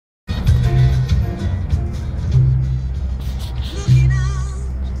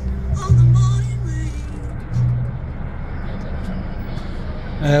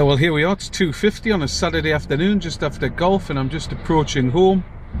Well, here we are. It's 2:50 on a Saturday afternoon, just after golf, and I'm just approaching home,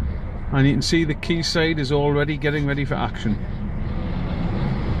 and you can see the quayside is already getting ready for action.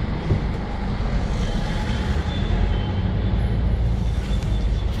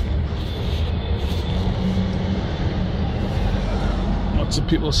 Lots of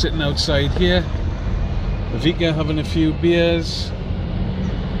people sitting outside here. Vika having a few beers.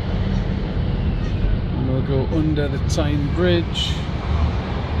 And we'll go under the Tyne Bridge.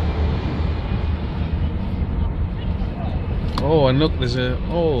 Oh, and look, there's a...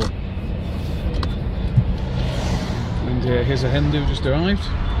 oh. And here's a Hindu just arrived.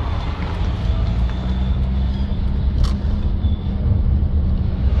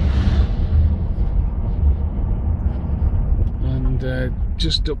 And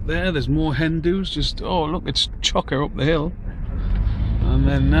just up there's more Hindus. Just, oh look, it's chocker up the hill. And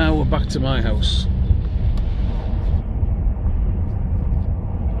then now we're back to my house.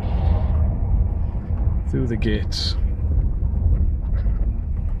 Through the gates.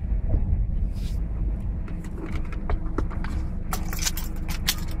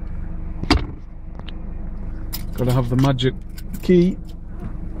 Gotta have the magic key.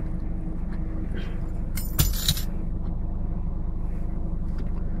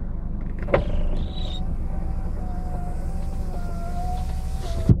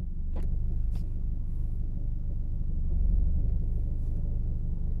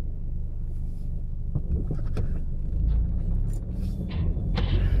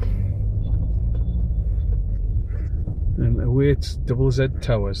 And awaits Double Z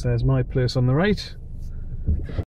Towers. There's my place on the right.